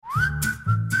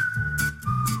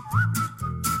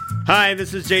Hi,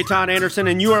 this is J. Todd Anderson,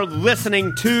 and you are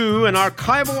listening to an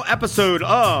archival episode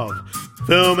of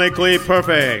Filmically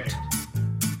Perfect.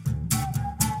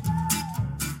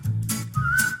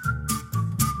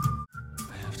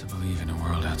 I have to believe in a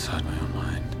world outside my own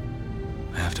mind.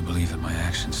 I have to believe that my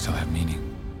actions still have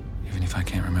meaning, even if I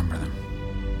can't remember them.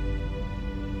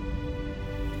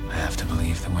 I have to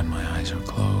believe that when my eyes are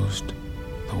closed,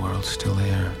 the world's still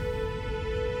there.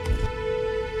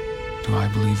 Do I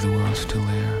believe the world's still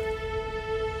there?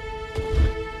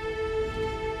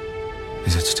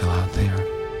 Is it still out there?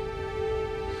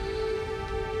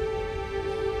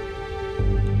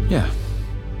 Yeah.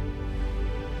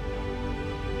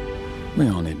 We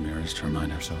all need mirrors to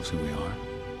remind ourselves who we are.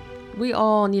 We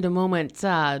all need a moment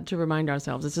to remind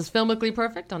ourselves. This is Filmically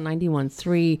Perfect on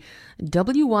 91.3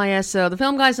 WYSO. The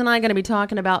film guys and I are going to be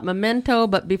talking about Memento,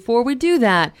 but before we do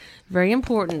that, very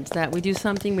important that we do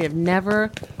something we have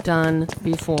never done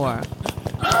before.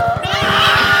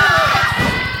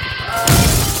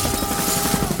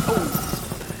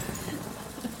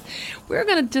 We're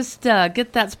going to just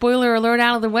get that spoiler alert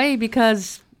out of the way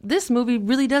because this movie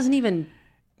really doesn't even...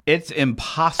 It's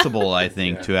impossible, I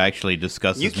think, to actually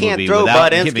discuss You this can't movie throw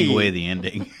without Budinsky- giving away the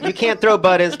ending. You can't throw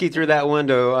Budinsky through that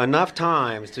window enough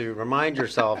times to remind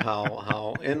yourself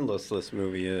how endless this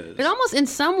movie is. It almost, in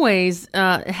some ways,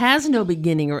 has no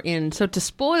beginning or end. So to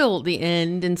spoil the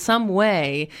end in some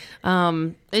way,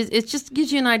 it just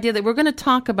gives you an idea that we're going to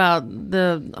talk about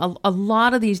a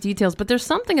lot of these details. But there's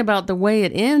something about the way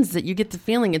it ends that you get the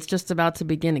feeling it's just about to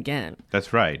begin again.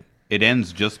 That's right. It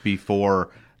ends just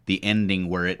before the ending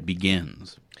where it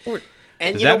begins.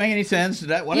 And Does that make any sense? Did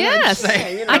that, what did I just Yes,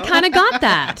 say? I kind of got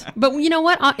that. But you know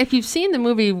what? If you've seen the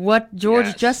movie, what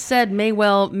George just said may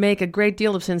well make a great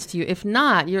deal of sense to you. If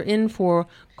not, you're in for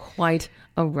quite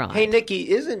a ride. Hey,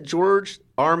 Nikki, isn't George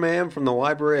our man from the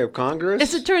Library of Congress?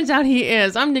 As it turns out, he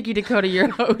is. I'm Nikki Dakota, your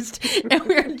host, and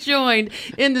we're joined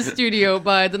in the studio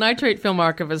by the Nitrate Film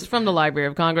Archivist from the Library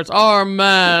of Congress, our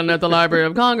man at the Library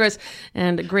of Congress,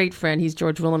 and a great friend. He's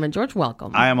George Williman. George,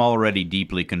 welcome. I am already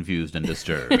deeply confused and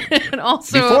disturbed. And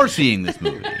also, Before seeing this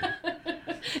movie.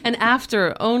 and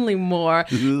after only more,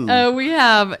 we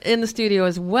have in the studio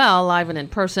as well, live and in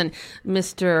person,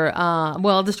 Mr.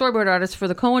 The storyboard artist for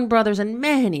the Coen Brothers and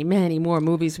many, many more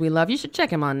movies we love. You should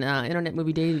check him on Internet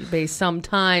Movie Database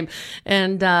sometime.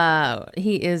 And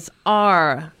he is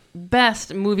our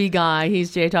best movie guy.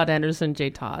 He's J. Todd Anderson. J.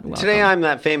 Todd, welcome. Today I'm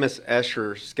that famous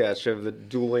Escher sketch of the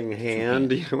dueling hand,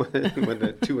 with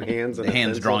the two hands and The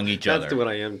hands pencil. drawing each other. That's what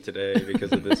I am today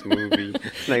because of this movie.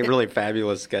 Like really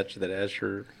fabulous sketch that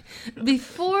Escher.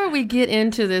 Before we get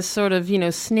into this sort of,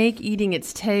 snake eating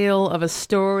its tail of a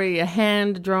story, a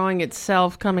hand drawing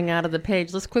itself coming out of the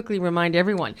page, let's quickly remind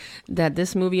everyone that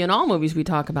this movie and all movies we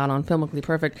talk about on Filmically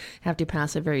Perfect have to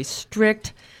pass a very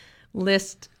strict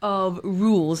list of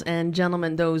rules. And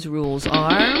gentlemen, those rules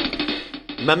are...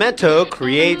 Memento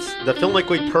creates the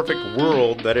filmically perfect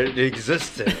world that it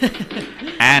exists in.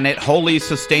 And it wholly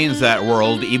sustains that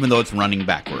world, even though it's running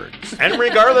backwards. And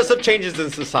regardless of changes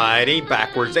in society,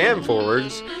 backwards and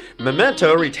forwards,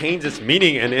 Memento retains its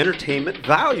meaning and entertainment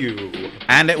value.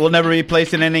 And it will never be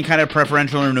placed in any kind of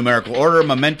preferential or numerical order.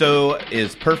 Memento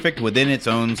is perfect within its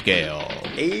own scale.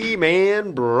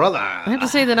 Amen, brother. I have to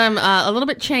say that I'm a little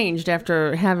bit changed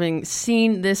after having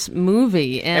seen this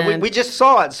movie. And we just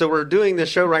saw it, so we're doing this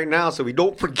show right now so we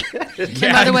don't forget it.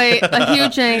 And by the way, a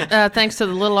huge thanks to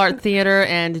the Little Art Theater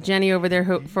and Jenny over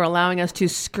there for allowing us to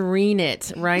screen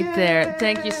it right there.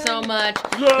 Thank you so much.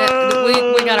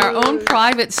 We got our own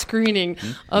private screening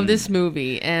of this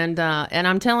movie, and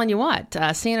I'm telling you what,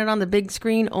 seeing it on the big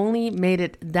screen only made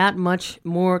it that much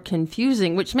more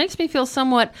confusing, which makes me feel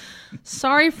somewhat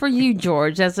sorry for you,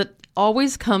 George, as it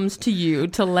always comes to you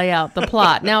to lay out the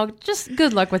plot. Now, just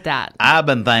good luck with that. I've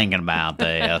been thinking about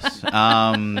this.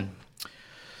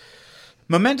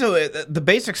 Memento, the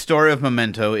basic story of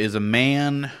Memento is a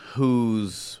man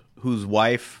whose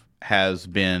wife has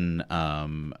been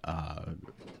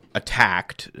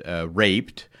attacked,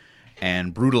 raped,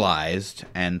 and brutalized,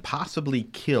 and possibly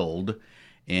killed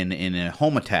in a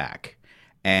home attack.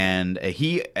 And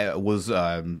he was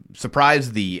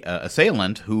surprised the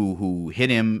assailant who hit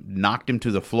him, knocked him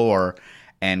to the floor,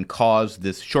 and caused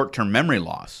this short-term memory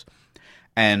loss.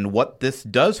 And what this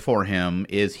does for him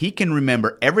is he can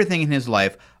remember everything in his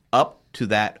life up to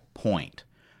that point.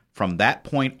 From that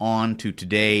point on to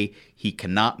today, he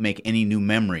cannot make any new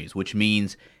memories, which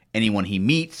means anyone he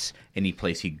meets, any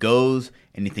place he goes,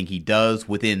 anything he does,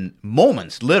 within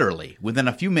moments, literally, within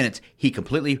a few minutes, he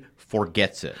completely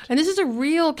forgets it. And this is a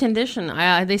real condition.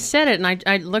 They said it, and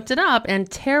I looked it up. And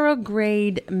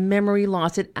tardigrade memory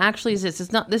loss. It actually exists.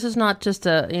 It's not. This is not just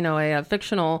a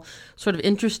fictional sort of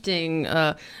interesting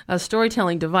a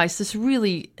storytelling device. This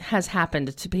really has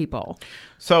happened to people.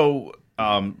 So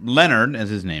Leonard, as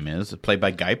his name is, played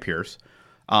by Guy Pearce,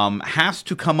 has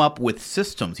to come up with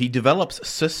systems. He develops a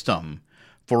system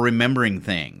for remembering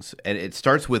things. And it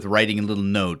starts with writing little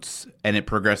notes, and it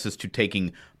progresses to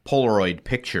taking Polaroid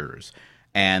pictures.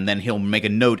 And then he'll make a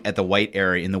note at the white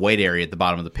area, in the white area at the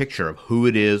bottom of the picture, of who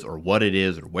it is or what it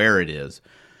is or where it is.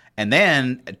 And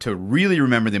then, to really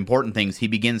remember the important things, he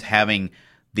begins having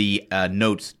the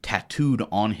notes tattooed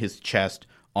on his chest,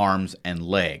 arms, and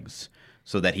legs,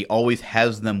 so that he always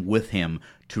has them with him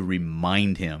to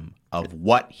remind him of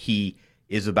what he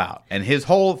is about. And his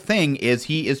whole thing is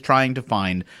he is trying to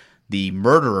find the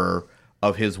murderer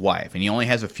of his wife, and he only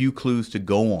has a few clues to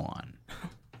go on.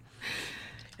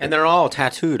 And they're all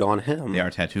tattooed on him. They are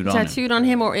tattooed on him. Tattooed on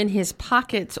him or in his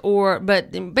pockets,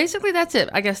 but basically that's it.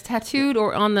 I guess tattooed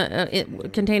or on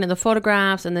it contained in the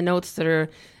photographs and the notes that are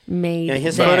made. Yeah,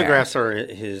 his there. photographs are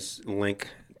his link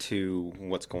to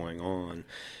what's going on.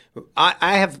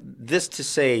 I have this to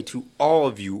say to all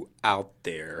of you out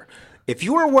there. If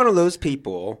you are one of those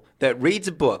people that reads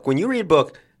a book, when you read a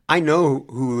book, I know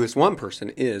who this one person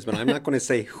is, but I'm not going to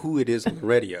say who it is on the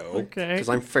radio because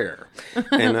I'm fair.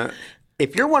 And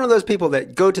if you're one of those people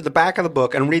that go to the back of the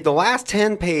book and read the last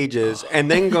 10 pages and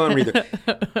then go and read it,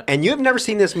 and you have never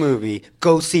seen this movie,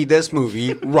 go see this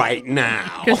movie right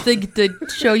now. Because they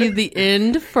show you the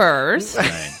end first.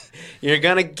 Right. You're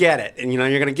going to get it. And, you're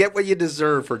going to get what you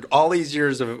deserve for all these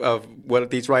years of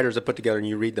what these writers have put together. And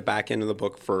you read the back end of the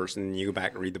book first, and then you go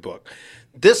back and read the book.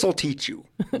 This will teach you.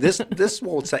 This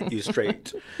will set you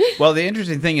straight. Well, the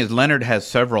interesting thing is Leonard has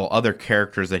several other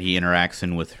characters that he interacts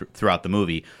in with throughout the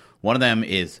movie. One of them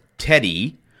is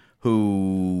Teddy,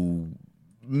 who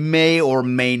may or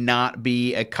may not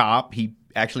be a cop. He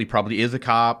actually probably is a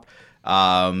cop.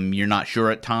 You're not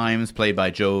sure at times, played by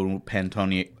Joe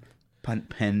Pantoliano,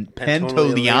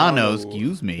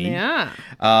 excuse me. Yeah.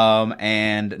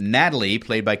 And Natalie,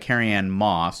 played by Carrie-Anne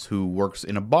Moss, who works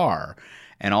in a bar,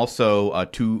 and also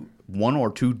one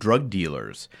or two drug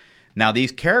dealers. Now,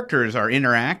 these characters are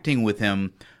interacting with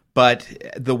him, but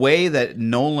the way that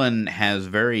Nolan has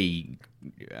very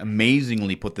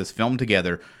amazingly put this film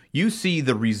together, you see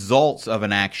the results of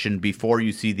an action before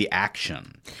you see the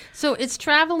action. So it's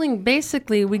traveling.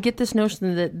 Basically, we get this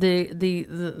notion that the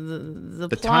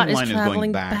plot is timeline traveling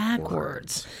is going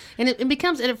backwards, and it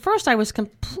becomes. And at first, I was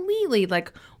completely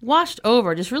washed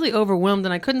over, just really overwhelmed,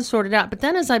 and I couldn't sort it out. But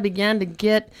then, as I began to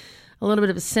get a little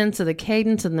bit of a sense of the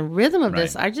cadence and the rhythm of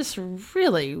this, I just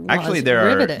really was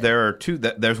riveted. There are two.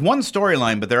 There's one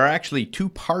storyline, but there are actually two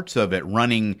parts of it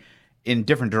running in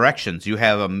different directions. You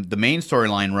have the main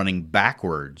storyline running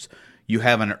backwards. You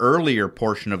have an earlier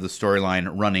portion of the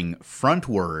storyline running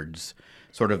frontwards,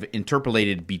 sort of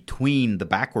interpolated between the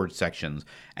backwards sections.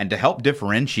 And to help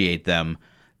differentiate them,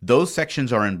 those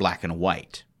sections are in black and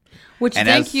white. Which, and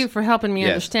thank you for helping me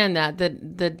understand that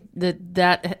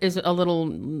is a little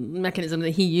mechanism that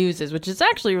he uses, which is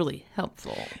actually really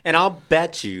helpful. And I'll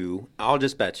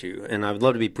just bet you, and I would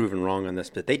love to be proven wrong on this,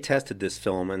 but they tested this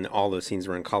film and all those scenes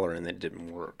were in color and it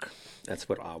didn't work. That's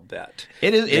what I'll bet.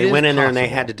 They went in there and they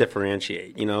had to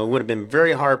differentiate. It would have been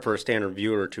very hard for a standard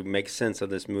viewer to make sense of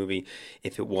this movie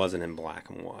if it wasn't in black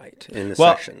and white in the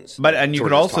sections. And you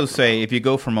could also say, if you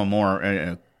go from a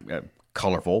more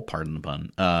colorful, pardon the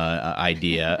pun,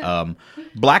 idea.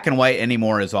 Black and white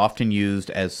anymore is often used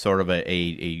as sort of a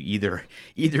either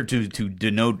to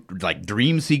denote like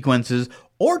dream sequences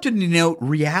or to denote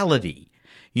reality,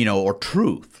 or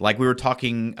truth. Like we were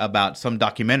talking about, some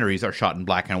documentaries are shot in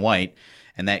black and white,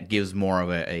 and that gives more of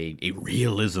a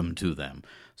realism to them.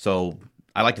 So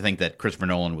I like to think that Christopher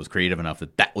Nolan was creative enough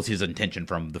that was his intention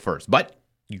from the first, but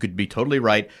you could be totally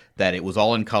right that it was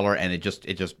all in color, and it just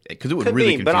because it would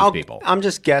really confuse people. I'm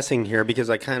just guessing here because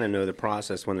I kind of know the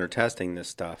process when they're testing this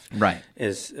stuff. Right.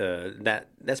 Is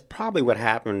that's probably what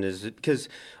happened? Is because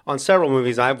on several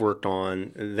movies I've worked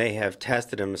on, they have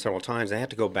tested them several times. They have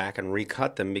to go back and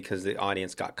recut them because the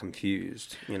audience got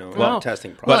confused. In the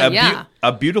testing process. But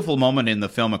a beautiful moment in the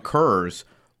film occurs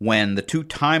when the two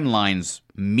timelines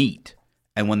meet,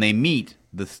 and when they meet,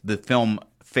 the film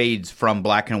fades from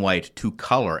black and white to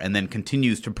color and then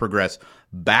continues to progress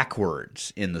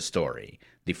backwards in the story.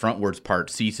 The frontwards part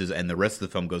ceases and the rest of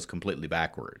the film goes completely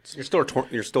backwards.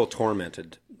 You're still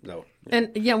tormented, though.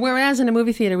 And yeah, whereas in a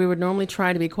movie theater we would normally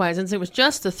try to be quiet, since it was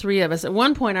just the three of us. At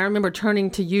one point, I remember turning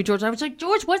to you, George. I was like,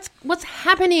 George, what's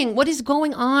happening? What is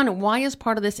going on? Why is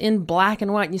part of this in black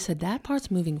and white? And you said that part's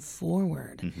moving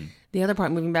forward. Mm-hmm. The other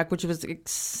part moving back, which was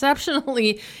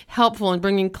exceptionally helpful in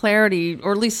bringing clarity,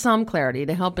 or at least some clarity,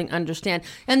 to helping understand.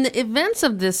 And the events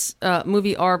of this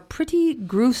movie are pretty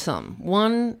gruesome,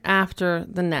 one after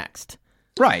the next.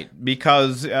 Right,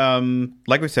 because,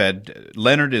 like we said,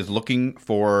 Leonard is looking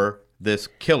for this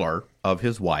killer of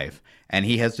his wife, and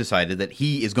he has decided that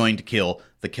he is going to kill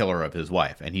the killer of his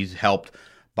wife. And he's helped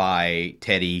by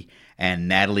Teddy, and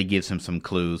Natalie gives him some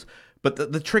clues. But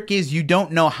the trick is you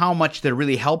don't know how much they're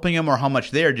really helping him or how much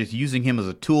they're just using him as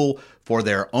a tool for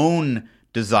their own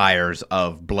desires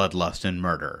of bloodlust and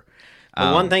murder.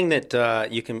 But one thing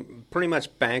that you can pretty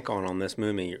much bank on this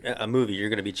movie, you're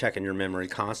going to be checking your memory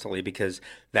constantly, because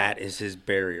that is his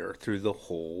barrier through the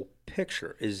whole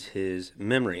picture, is his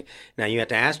memory. Now you have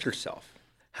to ask yourself,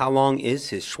 how long is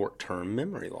his short-term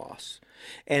memory loss?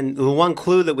 And the one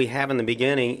clue that we have in the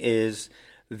beginning is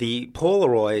the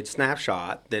Polaroid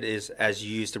snapshot that is, as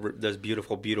you used to, those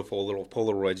beautiful, beautiful little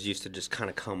Polaroids used to just kind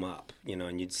of come up,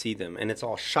 and you'd see them, and it's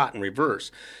all shot in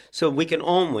reverse. So we can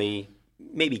only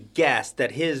maybe guess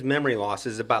that his memory loss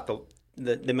is about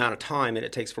the amount of time that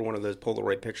it takes for one of those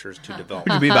Polaroid pictures to develop.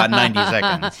 Which would be about 90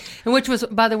 seconds. Which was,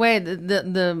 by the way,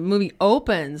 the movie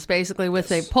opens basically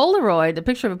with a Polaroid, a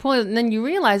picture of a Polaroid, and then you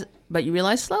realize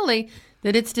slowly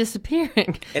that it's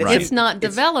disappearing. Right. It's not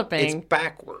developing. It's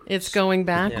backwards. It's going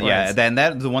backwards. Yeah, then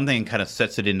that the one thing that kind of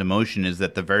sets it into motion is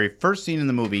that the very first scene in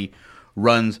the movie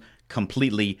runs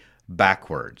completely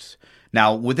backwards.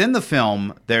 Now, within the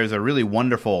film, there's a really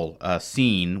wonderful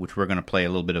scene, which we're going to play a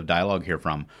little bit of dialogue here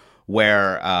from,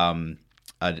 where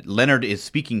Leonard is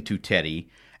speaking to Teddy,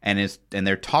 and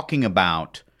they're talking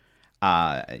about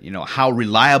how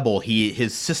reliable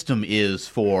his system is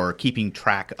for keeping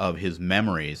track of his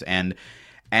memories, and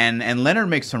Leonard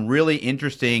makes some really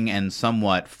interesting and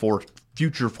somewhat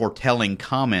future foretelling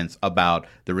comments about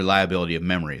the reliability of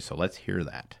memory. So let's hear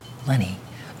that. Lenny,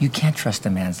 you can't trust a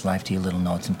man's life to your little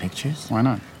notes and pictures. Why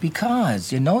not?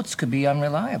 Because your notes could be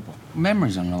unreliable.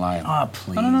 Memory's unreliable. Oh,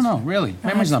 please. No, really.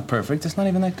 Memory's not perfect. It's not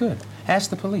even that good. Ask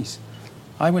the police.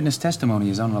 Eyewitness testimony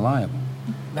is unreliable.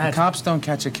 The cops don't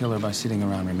catch a killer by sitting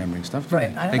around remembering stuff. do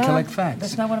Right. They collect facts.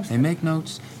 That's not what I'm They saying. make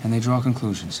notes and they draw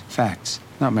conclusions. Facts,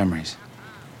 not memories.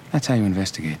 That's how you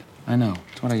investigate. I know.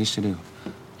 It's what I used to do.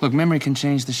 Look, memory can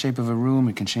change the shape of a room.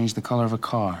 It can change the color of a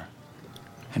car.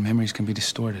 And memories can be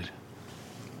distorted.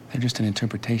 They're just an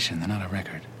interpretation. They're not a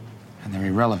record. And they're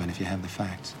irrelevant if you have the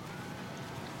facts.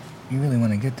 You really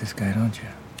want to get this guy, don't you?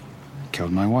 He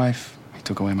killed my wife. He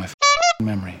took away my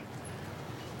memory.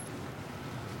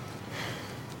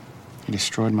 He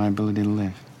destroyed my ability to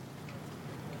live.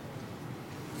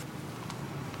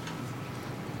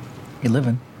 You're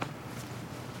living.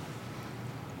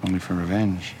 Only for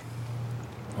revenge.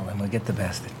 Well, then we'll get the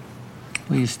bastard.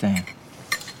 Where you staying?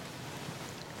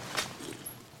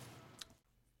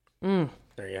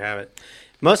 There you have it.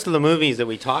 Most of the movies that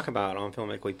we talk about on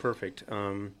Filmically Perfect,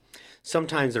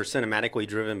 sometimes they're cinematically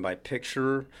driven by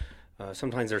picture.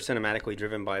 Sometimes they're cinematically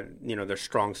driven by, their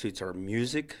strong suits are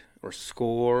music or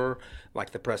score.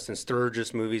 Like the Preston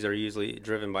Sturges movies are usually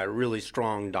driven by really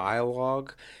strong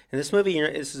dialogue. In this movie,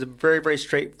 this is a very, very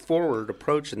straightforward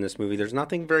approach in this movie. There's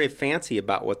nothing very fancy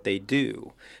about what they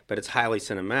do, but it's highly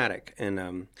cinematic.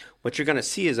 And what you're going to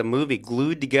see is a movie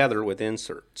glued together with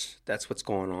inserts. That's what's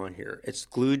going on here. It's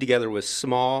glued together with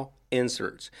small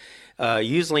inserts.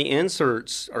 Usually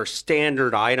inserts are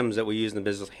standard items that we use in the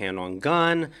business: hand-on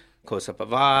gun, close-up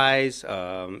of eyes,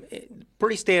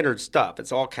 pretty standard stuff.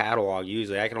 It's all catalog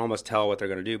usually. I can almost tell what they're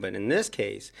going to do. But in this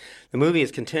case, the movie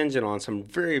is contingent on some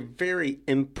very, very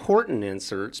important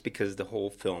inserts because the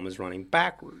whole film is running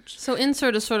backwards. So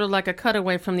insert is sort of like a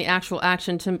cutaway from the actual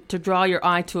action to draw your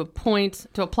eye to a point,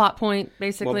 to a plot point,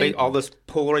 basically. Well, all those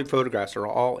Polaroid photographs are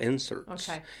all inserts.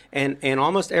 Okay. And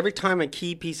almost every time a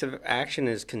key piece of action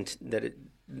is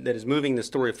that is moving the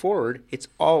story forward, it's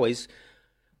always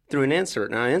through an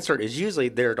insert. Now, an insert is usually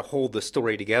there to hold the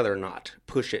story together, not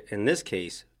push it, in this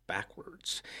case,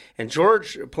 backwards. And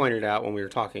George pointed out when we were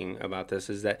talking about this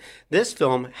is that this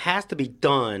film has to be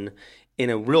done in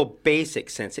a real basic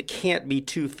sense. It can't be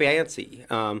too fancy.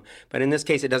 But in this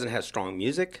case, it doesn't have strong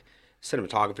music.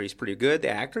 Cinematography is pretty good. The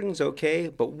acting is okay.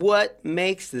 But what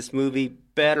makes this movie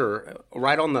better,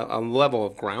 right on the level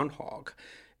of Groundhog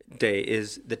Day,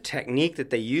 is the technique that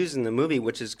they use in the movie,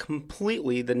 which is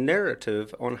completely the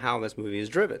narrative on how this movie is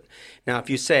driven. Now, if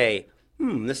you say,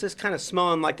 this is kind of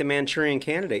smelling like The Manchurian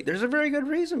Candidate, there's a very good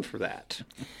reason for that.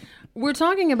 We're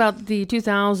talking about the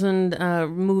 2000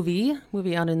 movie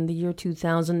out in the year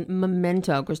 2000,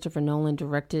 Memento. Christopher Nolan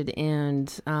directed, and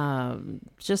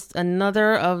just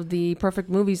another of the perfect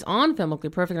movies on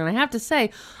Filmically Perfect. And I have to say,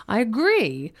 I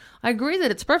agree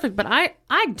that it's perfect, but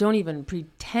I don't even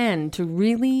pretend to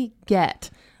really get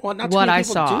Well, not too what many I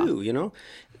people saw. do, you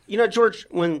know, George.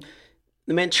 When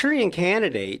the Manchurian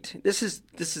Candidate, this is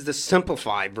the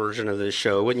simplified version of this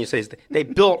show. Wouldn't you say? They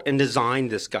built and designed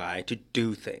this guy to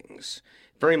do things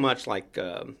very much like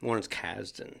Lawrence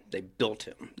Kasdan. They built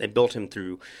him. They built him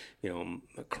through,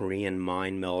 Korean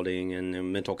mind melding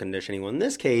and mental conditioning. Well, in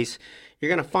this case, you're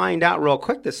going to find out real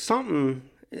quick that something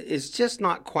is just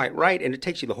not quite right, and it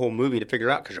takes you the whole movie to figure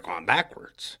out because you're going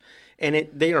backwards. And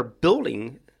they are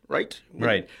building. Right.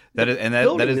 That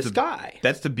is this guy.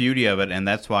 That's the beauty of it, and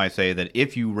that's why I say that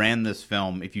if you ran this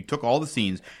film, if you took all the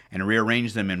scenes and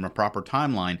rearranged them in a proper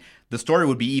timeline, the story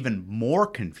would be even more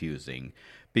confusing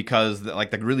because,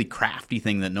 the really crafty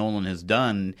thing that Nolan has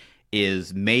done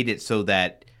is made it so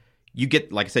that you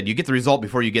get, like I said, you get the result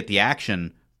before you get the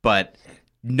action, but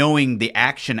knowing the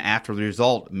action after the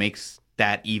result makes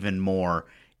that even more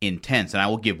intense. And I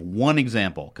will give one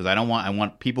example because I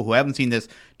want people who haven't seen this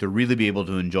to really be able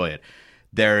to enjoy it.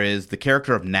 There is the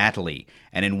character of Natalie,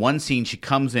 and in one scene she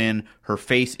comes in, her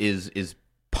face is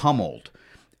pummeled,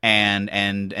 and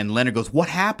Leonard goes, "What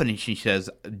happened?" And she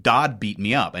says, "Dodd beat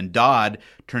me up." And Dodd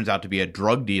turns out to be a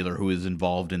drug dealer who is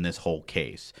involved in this whole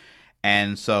case.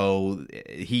 And so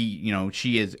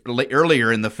she is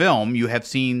earlier in the film, you have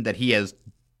seen that he has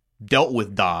dealt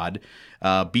with Dodd,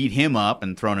 beat him up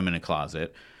and thrown him in a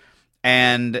closet.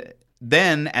 And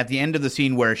then at the end of the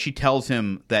scene where she tells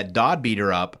him that Dodd beat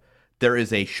her up, there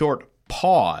is a short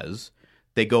pause.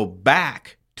 They go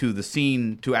back to the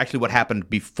scene to actually what happened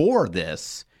before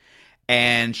this.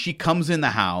 And she comes in the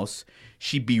house.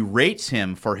 She berates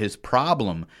him for his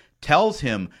problem, tells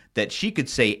him that she could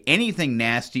say anything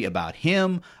nasty about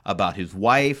him, about his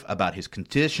wife, about his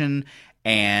condition,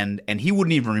 and he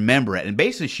wouldn't even remember it. And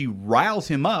basically she riles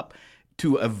him up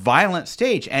to a violent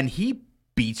stage, and he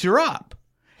beats her up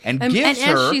and gives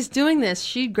her. As she's doing this,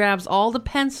 she grabs all the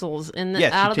pencils out of the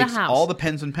house. She takes all the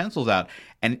pens and pencils out,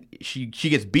 and she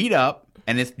gets beat up,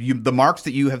 and it's the marks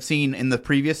that you have seen in the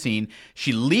previous scene.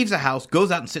 She leaves the house, goes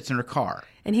out and sits in her car.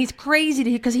 And he's crazy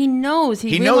because he knows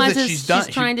that realizes she's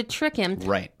trying to trick him,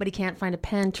 right? But he can't find a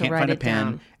pen to write it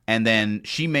down. And then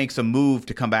she makes a move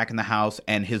to come back in the house,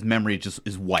 and his memory just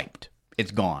is wiped.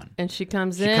 It's gone. And she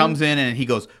comes in. She comes in, and he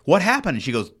goes, "What happened?" And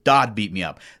she goes, "Dodd beat me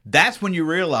up." That's when you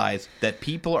realize that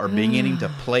people are beginning to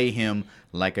play him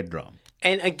like a drum.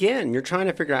 And again, you're trying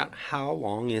to figure out how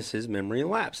long is his memory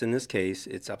lapse. In this case,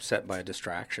 it's upset by a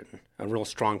distraction, a real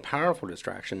strong, powerful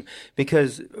distraction.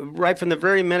 Because right from the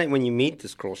very minute when you meet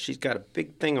this girl, she's got a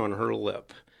big thing on her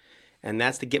lip. And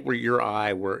that's to get your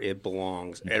eye where it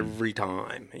belongs every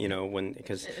time,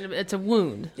 because it's a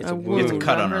wound. It's a wound. It's a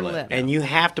cut on her lip. And you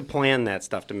have to plan that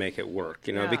stuff to make it work,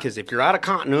 because if you're out of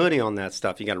continuity on that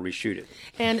stuff, you got to reshoot it.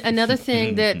 And another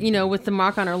thing that, with the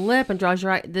mark on her lip and draws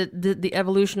your eye, the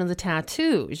evolution of the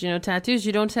tattoos. Tattoos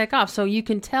you don't take off. So you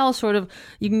can tell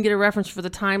you can get a reference for the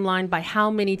timeline by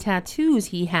how many tattoos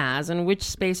he has and which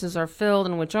spaces are filled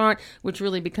and which aren't, which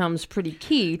really becomes pretty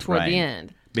key toward the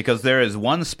end. Because there is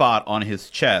one spot on his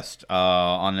chest,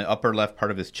 on the upper left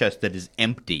part of his chest, that is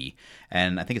empty.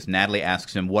 And I think it's Natalie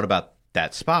asks him, "What about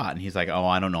that spot?" And he's like, "Oh,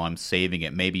 I don't know. I'm saving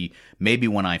it. Maybe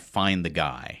when I find the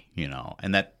guy,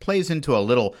 And that plays into a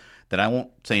little that I won't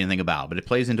say anything about, but it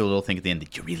plays into a little thing at the end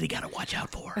that you really got to watch out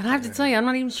for. And I have to tell you, I'm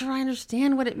not even sure I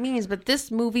understand what it means, but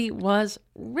this movie was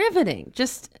riveting.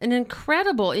 Just an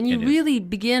incredible. And you really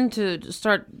begin to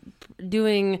start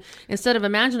doing, instead of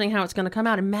imagining how it's going to come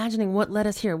out, imagining what led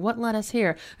us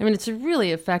here. I mean, it's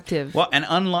really effective. Well, and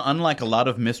unlike a lot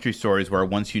of mystery stories where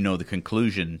once you know the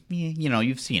conclusion,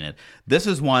 you've seen it. This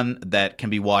is one that can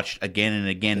be watched again and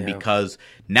again because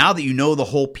now that you know the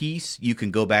whole piece, you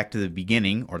can go back to the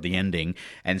beginning or the ending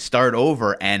and start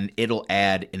over, and it'll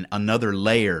add another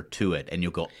layer to it. And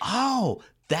you'll go, "Oh,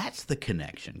 that's the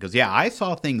connection." Because, I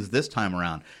saw things this time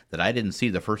around that I didn't see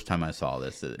the first time I saw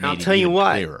this. I'll tell you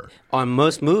what, clearer. On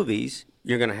most movies,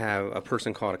 you're going to have a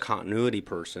person called a continuity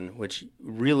person, which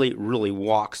really, really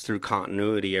walks through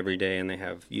continuity every day. And they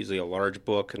have usually a large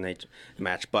book, and they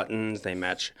match buttons, they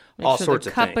match all sorts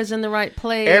of things. The cup is in the right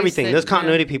place. Everything. Those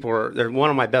continuity people they're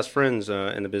one of my best friends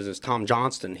in the business, Tom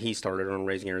Johnston. He started on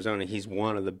Raising Arizona. He's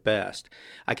one of the best.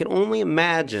 I can only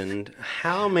imagine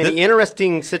how many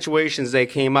interesting situations they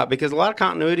came up, because a lot of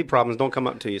continuity problems don't come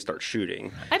up until you start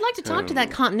shooting. I'd like to talk to that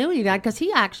continuity guy, because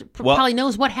he actually probably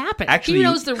knows what happened. He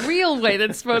knows the real way way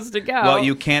that's supposed to go. Well,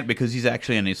 you can't because he's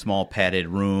actually in a small padded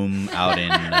room out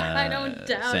in I don't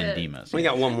doubt San it. Dimas. We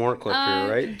got one more clip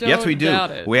here, right? Yes, we do.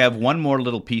 Doubt it. We have one more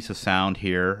little piece of sound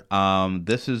here.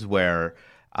 This is where,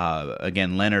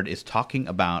 again, Leonard is talking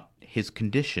about his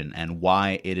condition and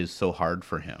why it is so hard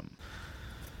for him.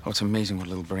 Oh, it's amazing what a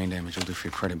little brain damage will do for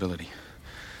your credibility.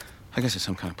 I guess it's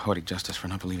some kind of poetic justice for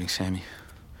not believing Sammy.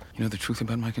 You know the truth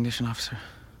about my condition, officer?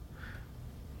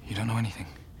 You don't know anything.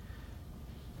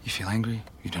 You feel angry.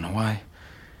 You don't know why.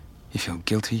 You feel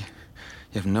guilty. You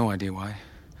have no idea why.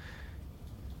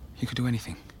 You could do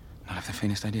anything. Not have the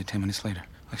faintest idea 10 minutes later.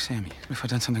 Like Sammy. What if I'd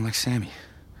done something like Sammy?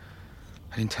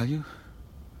 I didn't tell you?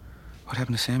 What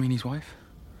happened to Sammy and his wife?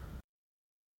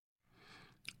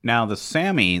 Now, the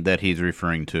Sammy that he's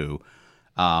referring to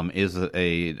is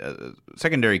a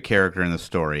secondary character in the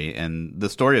story, and the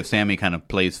story of Sammy kind of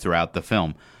plays throughout the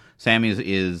film. Sammy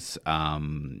is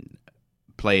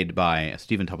played by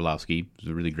Stephen Tobolowsky, who's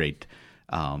a really great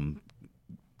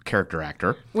character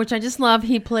actor. Which I just love.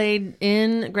 He played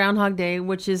in Groundhog Day,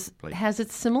 which has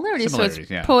its similarities. So it's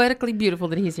yeah. poetically beautiful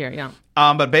that he's here, yeah.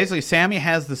 But basically, Sammy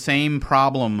has the same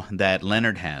problem that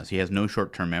Leonard has. He has no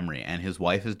short-term memory, and his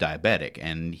wife is diabetic,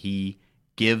 and he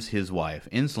gives his wife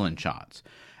insulin shots.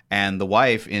 And the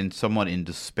wife, somewhat in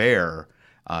despair,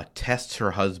 tests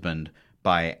her husband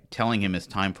by telling him it's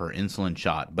time for her insulin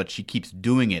shot, but she keeps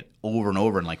doing it over and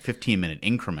over in like 15-minute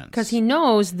increments. Because he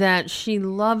knows that she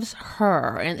loves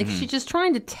her, and she's just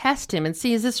trying to test him and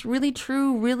see, is this really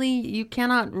true? Really, you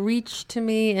cannot reach to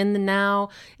me in the now,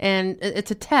 and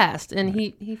it's a test, and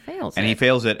he fails and it. he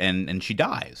fails it, and she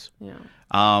dies. Yeah.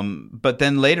 But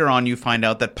then later on, you find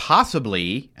out that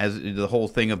possibly, as the whole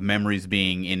thing of memories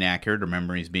being inaccurate or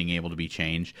memories being able to be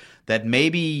changed, that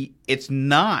maybe it's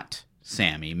not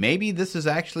Sammy. Maybe this is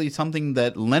actually something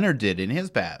that Leonard did in his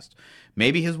past.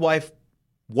 Maybe his wife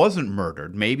wasn't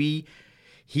murdered. Maybe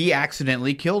he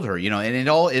accidentally killed her. And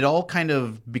it all kind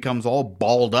of becomes all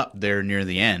balled up there near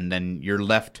the end, and you're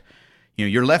left at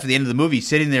the end of the movie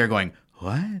sitting there going,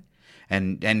 what?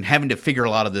 And having to figure a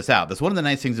lot of this out. That's one of the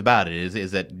nice things about it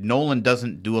is that Nolan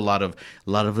doesn't do a lot of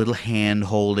little hand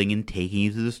holding and taking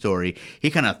you through the story. He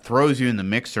kind of throws you in the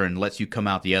mixer and lets you come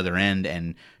out the other end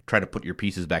and try to put your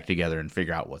pieces back together and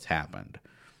figure out what's happened,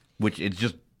 which is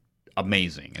just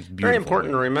amazing. It's beautiful. Very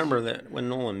important to remember that when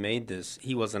Nolan made this,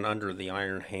 he wasn't under the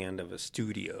iron hand of a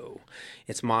studio.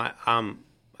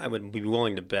 I would be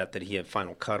willing to bet that he had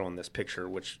final cut on this picture,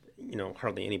 which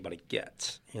hardly anybody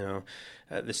gets.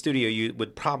 The studio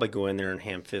would probably go in there and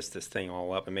ham fist this thing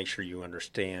all up and make sure you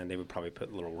understand. They would probably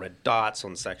put little red dots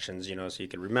on sections, so you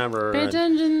could remember. Pay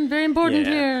attention, very important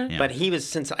here. Yeah. But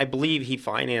since I believe he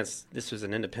financed, this was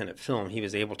an independent film, he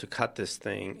was able to cut this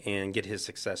thing and get his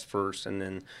success first, and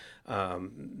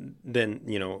then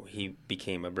he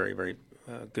became a very, very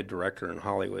good director in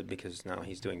Hollywood because now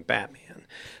he's doing Batman.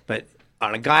 But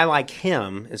on a guy like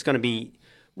him, it's going to be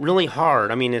really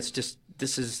hard. I mean, this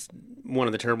is one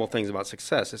of the terrible things about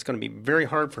success. It's going to be very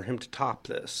hard for him to top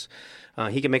this.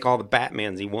 He can make all the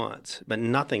Batmans he wants, but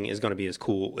nothing is going to be as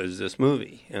cool as this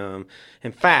movie.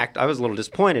 In fact, I was a little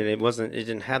disappointed. It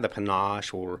didn't have the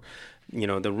panache or,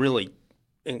 the really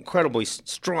incredibly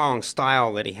strong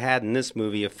style that he had in this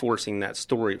movie of forcing that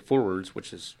story forwards,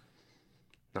 which is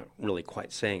not really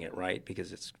quite saying it right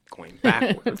because it's going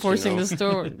backwards. Forcing the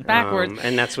story backwards.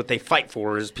 And that's what they fight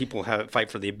for, is people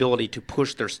fight for the ability to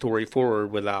push their story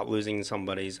forward without losing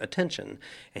somebody's attention.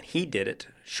 And he did it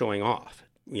showing off.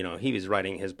 He was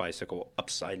riding his bicycle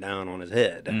upside down on his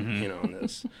head, on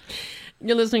this.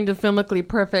 You're listening to Filmically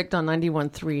Perfect on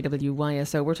 91.3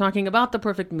 WYSO. We're talking about the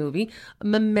perfect movie,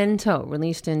 Memento,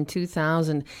 released in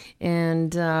 2000.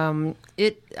 And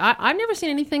I've never seen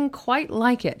anything quite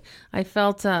like it. I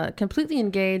felt completely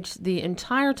engaged the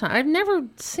entire time. I've never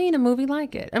seen a movie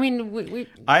like it. I mean,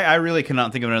 I really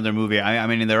cannot think of another movie. I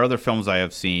mean, there are other films I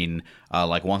have seen,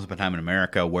 like Once Upon a Time in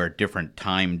America, where different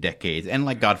time decades, and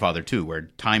like Godfather 2,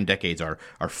 where time decades are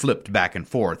flipped back and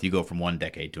forth. You go from one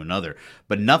decade to another.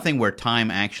 But nothing where time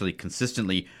actually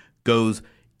consistently goes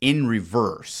in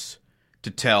reverse to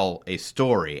tell a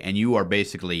story, and you are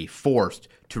basically forced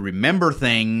to remember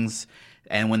things,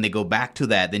 and when they go back to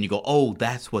that, then you go, oh,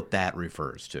 that's what that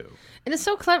refers to. And it's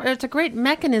so clever. It's a great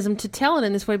mechanism to tell it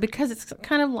in this way because it's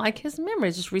kind of like his memory.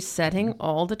 It's just resetting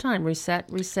all the time.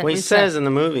 Reset. Well, he says in the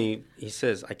movie,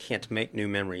 I can't make new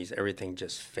memories. Everything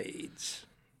just fades.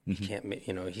 He can't make,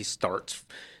 he starts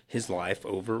his life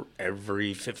over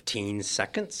every 15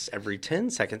 seconds, every 10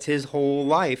 seconds. His whole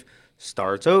life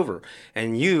starts over.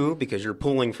 And you, because you're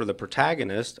pulling for the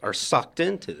protagonist, are sucked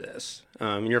into this.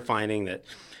 And you're finding that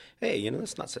hey, you know,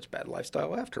 that's not such a bad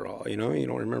lifestyle after all. You know, you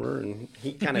don't remember, and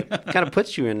he kind of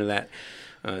puts you into that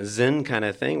Zen kind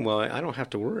of thing. Well, I don't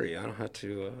have to worry. I don't have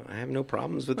to. I have no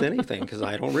problems with anything because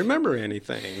I don't remember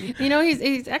anything. You know,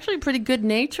 he's actually pretty good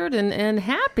natured and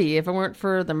happy. If it weren't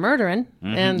for the murdering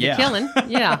and the killing,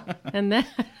 and that.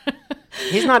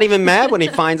 He's not even mad when he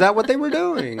finds out what they were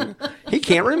doing. He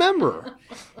can't remember.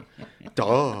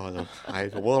 I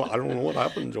don't know what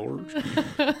happened, George.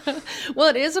 Well,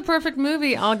 it is a perfect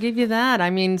movie. I'll give you that. I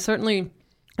mean, certainly,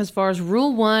 as far as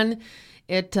Rule 1,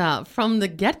 it from the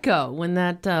get-go, when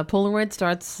that Polaroid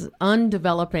starts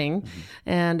undeveloping,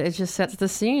 and it just sets the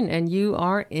scene, and you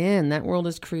are in. That world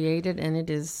is created, and it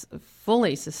is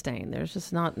fully sustained. There's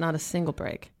just not a single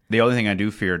break. The only thing I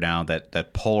do fear now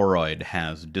that Polaroid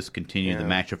has discontinued the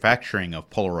manufacturing of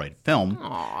Polaroid film,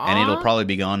 and it'll probably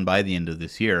be gone by the end of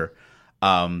this year,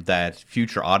 that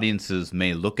future audiences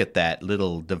may look at that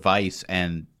little device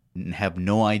and have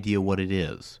no idea what it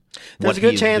is. There's a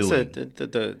good chance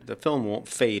that the film won't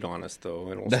fade on us,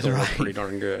 though. It'll still look pretty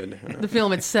darn good. The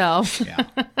film itself. Yeah.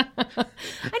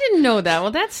 I didn't know that.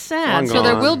 Well, that's sad. So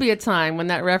there will be a time when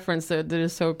that reference that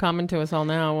is so common to us all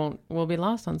now will be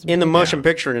lost on some In the people. motion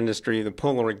picture industry, the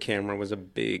Polaroid camera was a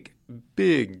big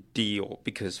deal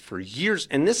because for years,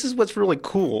 and this is what's really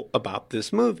cool about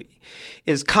this movie,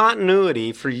 is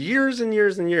continuity for years and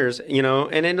years and years, you know,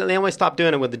 and then they only stopped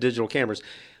doing it with the digital cameras.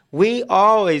 We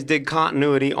always did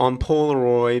continuity on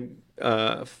Polaroid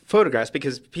photographs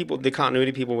because the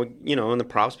continuity people would, you know, and the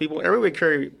props people,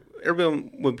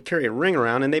 everyone would carry a ring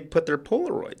around and they put their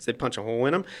Polaroids. They punch a hole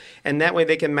in them, and that way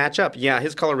they can match up. Yeah,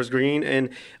 his color was green, and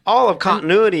all of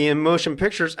continuity in motion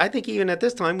pictures, I think even at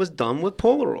this time, was done with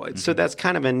Polaroids. So that's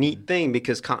kind of a neat thing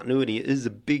because continuity is a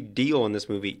big deal in this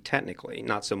movie, technically,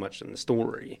 not so much in the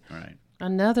story. Right.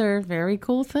 Another very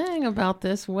cool thing about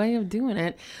this way of doing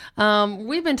it.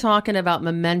 We've been talking about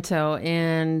Memento,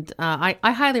 and I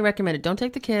highly recommend it. Don't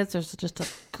take the kids. There's just a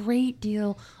great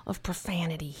deal of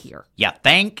profanity here. You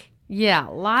think? Yeah,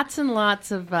 lots and lots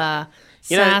of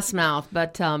sass mouth,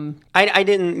 but I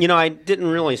didn't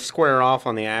really square off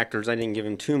on the actors. I didn't give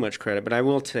him too much credit, but I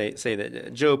will say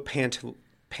that Joe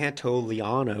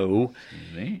Pantoliano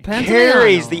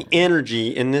carries the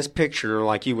energy in this picture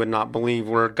like you would not believe,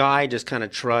 where a guy just kind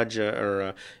of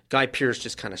Guy Pearce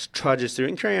just kind of trudges through,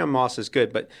 and Carrie-Anne Moss is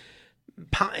good, but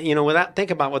you know,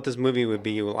 think about what this movie would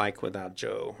be like without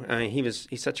Joe. I mean,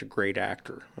 he's such a great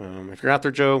actor. If you're out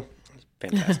there, Joe,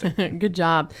 fantastic. Good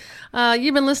job.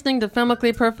 You've been listening to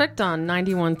Filmically Perfect on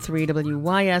 91.3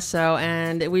 WYSO,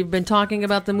 and we've been talking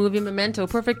about the movie Memento,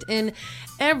 perfect in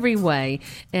every way.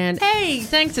 And hey,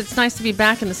 thanks. It's nice to be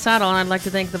back in the saddle, and I'd like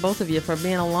to thank the both of you for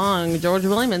being along. George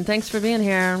Williamson, thanks for being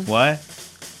here. What?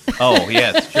 Oh,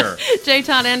 yes, sure. J.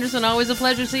 Todd Anderson, always a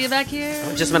pleasure to see you back here.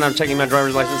 Just a minute, I'm checking my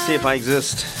driver's license to see if I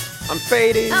exist. I'm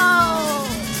fading. Oh!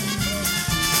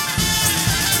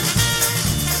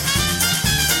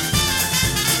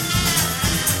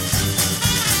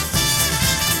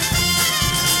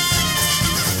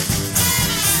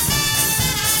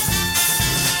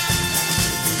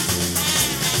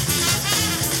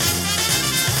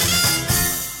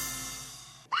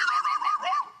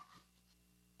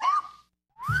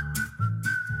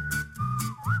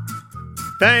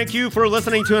 Thank you for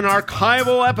listening to an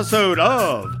archival episode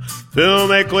of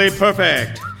Filmically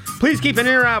Perfect. Please keep an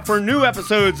ear out for new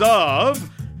episodes of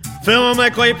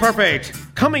Filmically Perfect,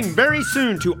 coming very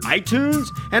soon to iTunes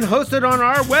and hosted on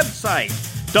our website,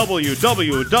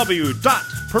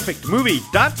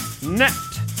 www.perfectmovie.net.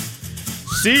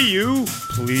 See you,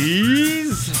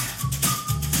 please.